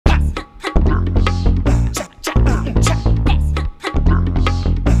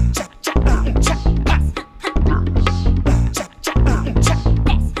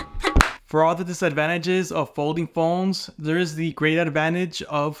For all the disadvantages of folding phones, there is the great advantage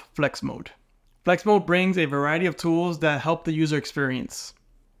of flex mode. Flex mode brings a variety of tools that help the user experience.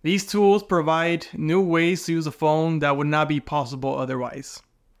 These tools provide new ways to use a phone that would not be possible otherwise.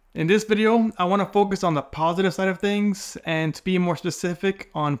 In this video, I want to focus on the positive side of things and to be more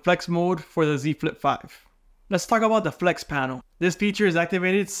specific on flex mode for the Z Flip 5. Let's talk about the flex panel. This feature is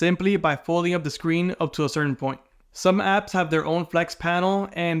activated simply by folding up the screen up to a certain point. Some apps have their own flex panel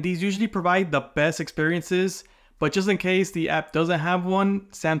and these usually provide the best experiences, but just in case the app doesn't have one,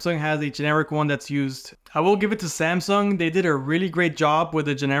 Samsung has a generic one that's used. I will give it to Samsung, they did a really great job with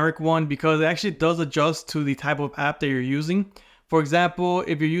the generic one because it actually does adjust to the type of app that you're using. For example,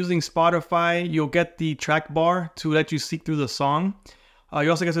 if you're using Spotify, you'll get the track bar to let you seek through the song. You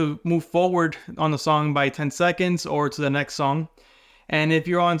also get to move forward on the song by 10 seconds or to the next song. And if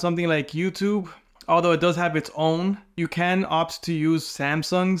you're on something like YouTube, although it does have its own, you can opt to use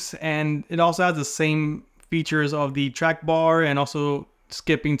Samsung's, and it also has the same features of the track bar and also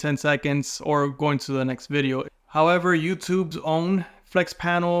skipping 10 seconds or going to the next video. However, YouTube's own flex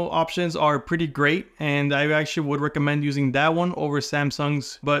panel options are pretty great, and I actually would recommend using that one over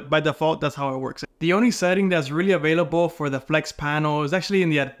Samsung's, but by default, that's how it works. The only setting that's really available for the flex panel is actually in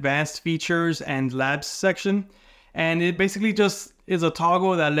the advanced features and labs section. And it basically just is a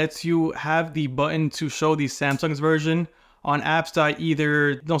toggle that lets you have the button to show the Samsung's version on apps that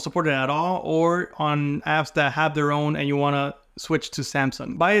either don't support it at all or on apps that have their own and you want to switch to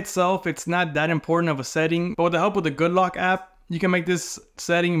Samsung. By itself, it's not that important of a setting, but with the help of the Good Lock app, you can make this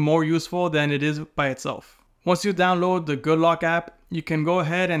setting more useful than it is by itself. Once you download the Good Lock app, you can go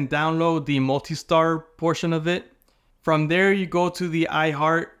ahead and download the multi-star portion of it. From there, you go to the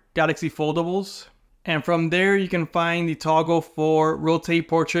iHeart Galaxy Foldables. And from there, you can find the toggle for Rotate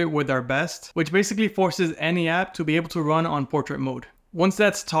Portrait with our best, which basically forces any app to be able to run on portrait mode. Once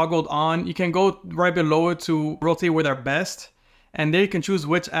that's toggled on, you can go right below it to Rotate with our best, and there you can choose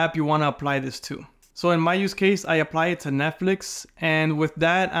which app you want to apply this to. So in my use case, I apply it to Netflix, and with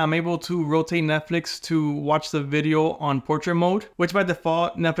that, I'm able to rotate Netflix to watch the video on portrait mode, which by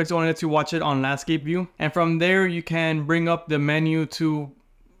default, Netflix only lets you watch it on landscape view. And from there, you can bring up the menu to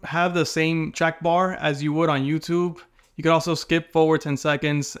have the same track bar as you would on YouTube. You can also skip forward 10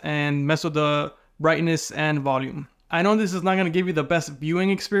 seconds and mess with the brightness and volume. I know this is not going to give you the best viewing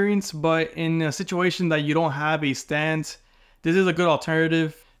experience, but in a situation that you don't have a stand, this is a good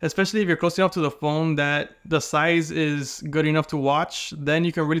alternative, especially if you're close enough to the phone that the size is good enough to watch, then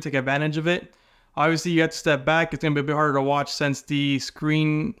you can really take advantage of it. Obviously, you have to step back. It's going to be a bit harder to watch since the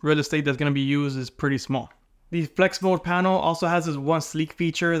screen real estate that's going to be used is pretty small. The flex mode panel also has this one sleek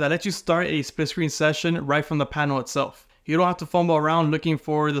feature that lets you start a split screen session right from the panel itself. You don't have to fumble around looking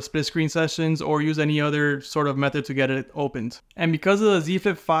for the split screen sessions or use any other sort of method to get it opened. And because of the Z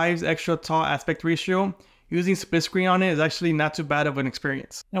Flip 5's extra tall aspect ratio, using split screen on it is actually not too bad of an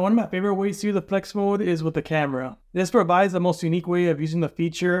experience. Now, one of my favorite ways to use the flex mode is with the camera. This provides the most unique way of using the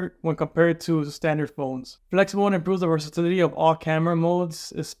feature when compared to standard phones. Flex mode improves the versatility of all camera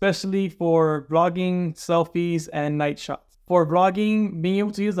modes, especially for vlogging, selfies, and night shots. For vlogging, being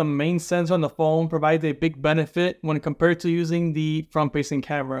able to use the main sensor on the phone provides a big benefit when compared to using the front-facing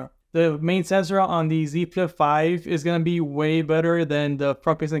camera. The main sensor on the Z Flip 5 is going to be way better than the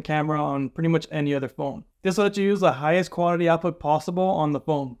front-facing camera on pretty much any other phone. This will let you use the highest quality output possible on the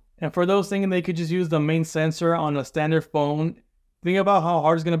phone. And for those thinking they could just use the main sensor on a standard phone, think about how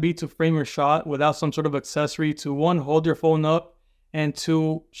hard it's going to be to frame your shot without some sort of accessory to, one, hold your phone up, and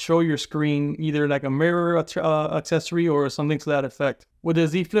two, show your screen, either like a mirror accessory or something to that effect. With the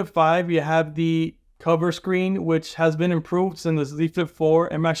Z Flip 5, you have the cover screen, which has been improved since the Z Flip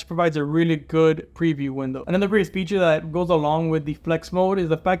 4 and actually provides a really good preview window. Another great feature that goes along with the flex mode is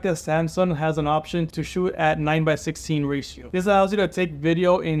the fact that Samsung has an option to shoot at 9:16 ratio. This allows you to take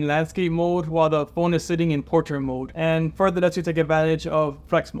video in landscape mode while the phone is sitting in portrait mode, and further lets you take advantage of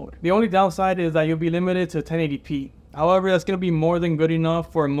flex mode. The only downside is that you'll be limited to 1080p. However, that's going to be more than good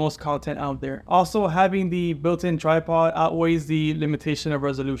enough for most content out there. Also, having the built-in tripod outweighs the limitation of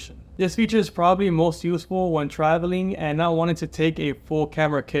resolution. This feature is probably most useful when traveling and not wanting to take a full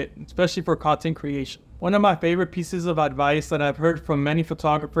camera kit, especially for content creation. One of my favorite pieces of advice that I've heard from many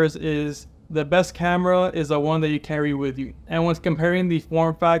photographers is the best camera is the one that you carry with you. And when comparing the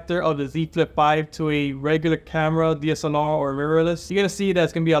form factor of the Z Flip 5 to a regular camera, DSLR or mirrorless, you're gonna see that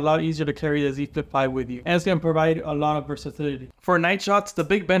it's gonna be a lot easier to carry the Z Flip 5 with you. And it's gonna provide a lot of versatility. For night shots, the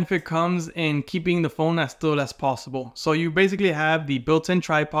big benefit comes in keeping the phone as still as possible. So you basically have the built-in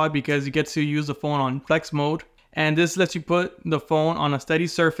tripod because you get to use the phone on flex mode. And this lets you put the phone on a steady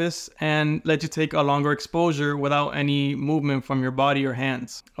surface and let you take a longer exposure without any movement from your body or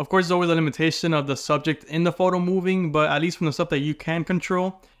hands. Of course, there's always a limitation of the subject in the photo moving, but at least from the stuff that you can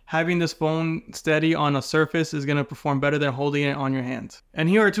control, having this phone steady on a surface is going to perform better than holding it on your hand. And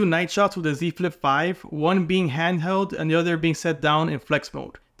here are two night shots with the Z Flip 5, one being handheld and the other being set down in flex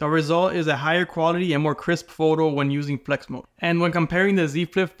mode. The result is a higher quality and more crisp photo when using flex mode. And when comparing the Z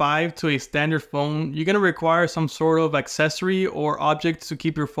Flip 5 to a standard phone, you're going to require some sort of accessory or object to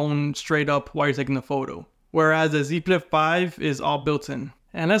keep your phone straight up while you're taking the photo. Whereas the Z Flip 5 is all built in.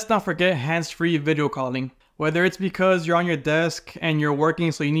 And let's not forget hands-free video calling. Whether it's because you're on your desk and you're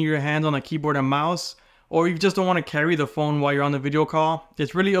working so you need your hands on a keyboard and mouse, or you just don't want to carry the phone while you're on the video call,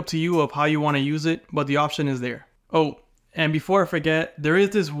 it's really up to you of how you want to use it, but the option is there. Oh, and before I forget, there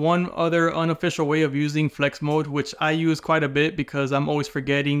is this one other unofficial way of using flex mode, which I use quite a bit because I'm always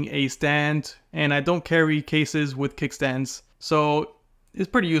forgetting a stand and I don't carry cases with kickstands. So it's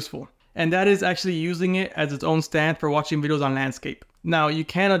pretty useful. And that is actually using it as its own stand for watching videos on landscape. Now you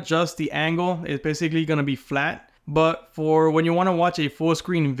can adjust the angle, it's basically going to be flat. But for when you want to watch a full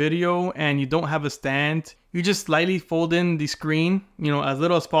screen video and you don't have a stand, you just slightly fold in the screen, as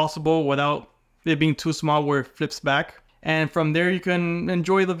little as possible without it being too small where it flips back. And from there you can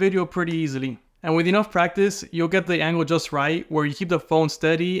enjoy the video pretty easily. And with enough practice, you'll get the angle just right where you keep the phone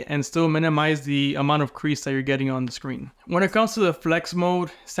steady and still minimize the amount of crease that you're getting on the screen. When it comes to the flex mode,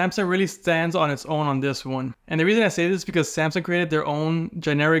 Samsung really stands on its own on this one. And the reason I say this is because Samsung created their own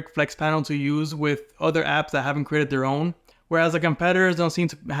generic flex panel to use with other apps that haven't created their own. Whereas the competitors don't seem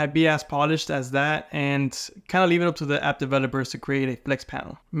to be as polished as that and kind of leave it up to the app developers to create a flex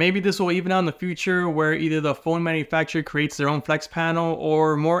panel. Maybe this will even out in the future where either the phone manufacturer creates their own flex panel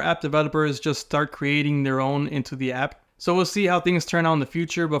or more app developers just start creating their own into the app. So we'll see how things turn out in the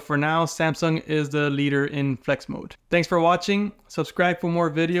future, but for now, Samsung is the leader in flex mode. Thanks for watching, subscribe for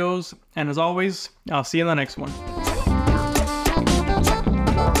more videos, and as always, I'll see you in the next one.